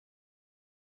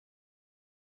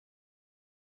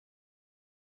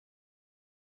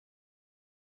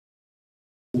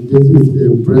This is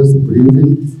a press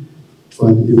briefing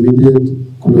on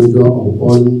immediate closure of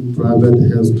all private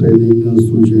health training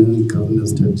institutions in Katsina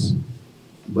State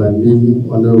by me,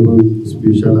 Honorable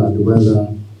Special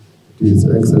Advisor to His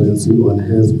Excellency on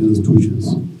Health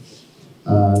Institutions.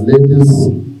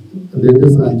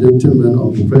 Ladies and gentlemen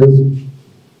of the press,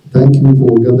 thank you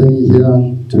for gathering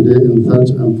here today in such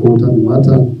important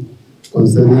matter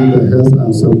concerning the health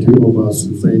and safety of our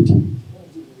society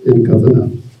in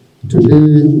Katsina.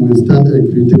 Today, we stand at a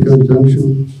critical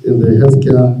junction in the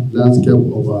healthcare landscape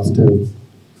of our state.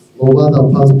 Over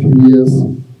the past few years,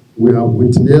 we have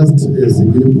witnessed a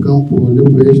significant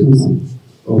proliferation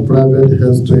of private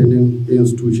health training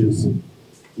institutions,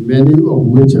 many of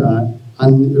which are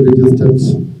unregistered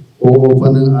or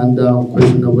often under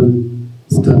questionable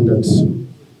standards.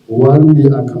 While we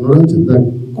acknowledge the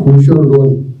crucial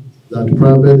role that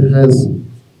private health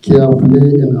care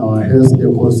play in our health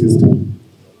ecosystem,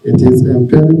 it is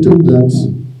imperative that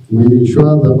we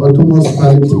ensure the utmost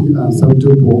quality and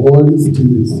safety for all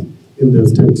students in the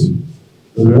state.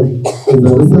 The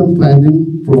recent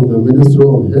finding from the Ministry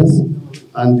of Health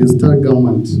and the state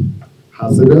government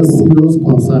has raised serious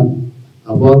concern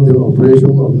about the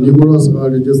operation of numerous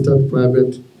unregistered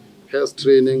private health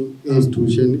training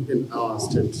institutions in our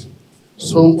state,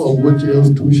 some of which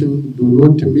institutions do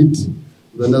not meet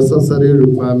the necessary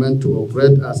requirement to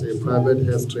operate as a private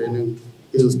health training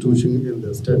institution in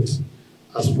the state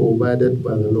as provided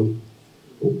by the law,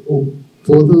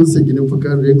 posing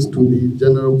significant risks to the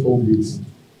general public.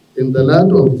 In the light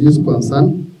of this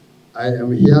concern, I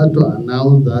am here to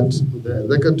announce that the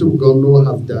Executive Governor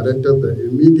has directed the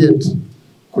immediate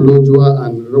closure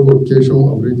and revocation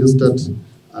of registered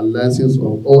and license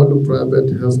of all private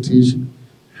health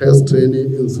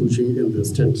training institutions in the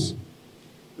state.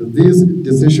 This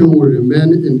decision will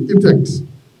remain in effect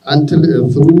until a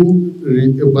thorough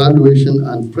re-evaluation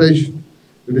and fresh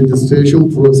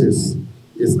registration process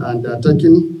is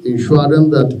undertaken,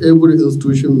 ensuring that every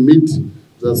institution meets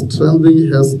the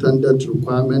strengthening health standard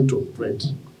requirement to operate.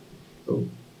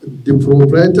 The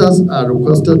proprietors are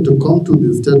requested to come to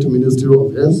the State Ministry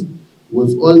of Health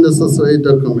with all necessary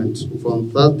documents from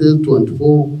Thursday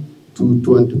 24 to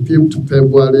 25th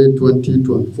February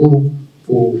 2024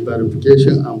 for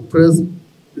verification and press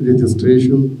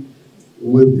registration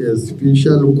with a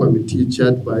special committee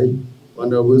chaired by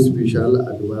Honorable Special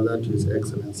Advisor to His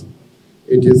Excellency.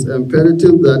 It is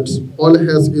imperative that all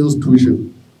health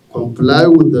institutions comply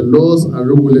with the laws and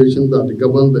regulations that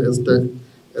govern the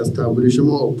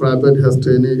establishment of private health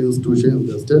training institutions in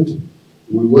the state.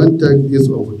 We want to take this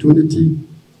opportunity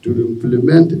to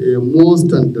implement a more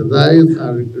standardized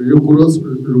and rigorous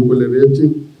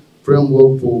regulatory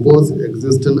framework for both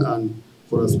existing and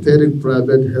prospective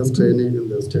private health training in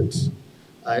the state.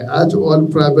 I urge all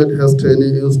private health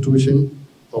training institutions,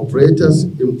 operators,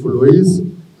 employees,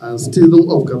 and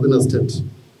citizens of Katsina State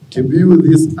to view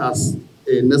this as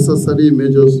a necessary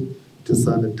measure to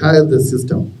sanitize the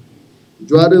system.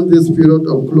 During this period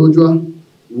of closure,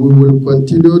 we will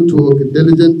continue to work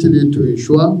diligently to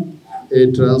ensure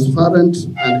a transparent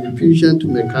and efficient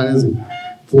mechanism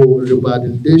for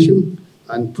revalidation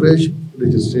and fresh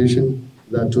registration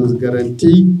that will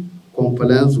guarantee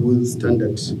compliance with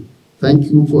standards.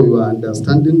 Thank you for your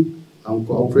understanding and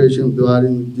cooperation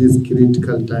during this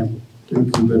critical time.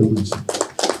 Thank you very much.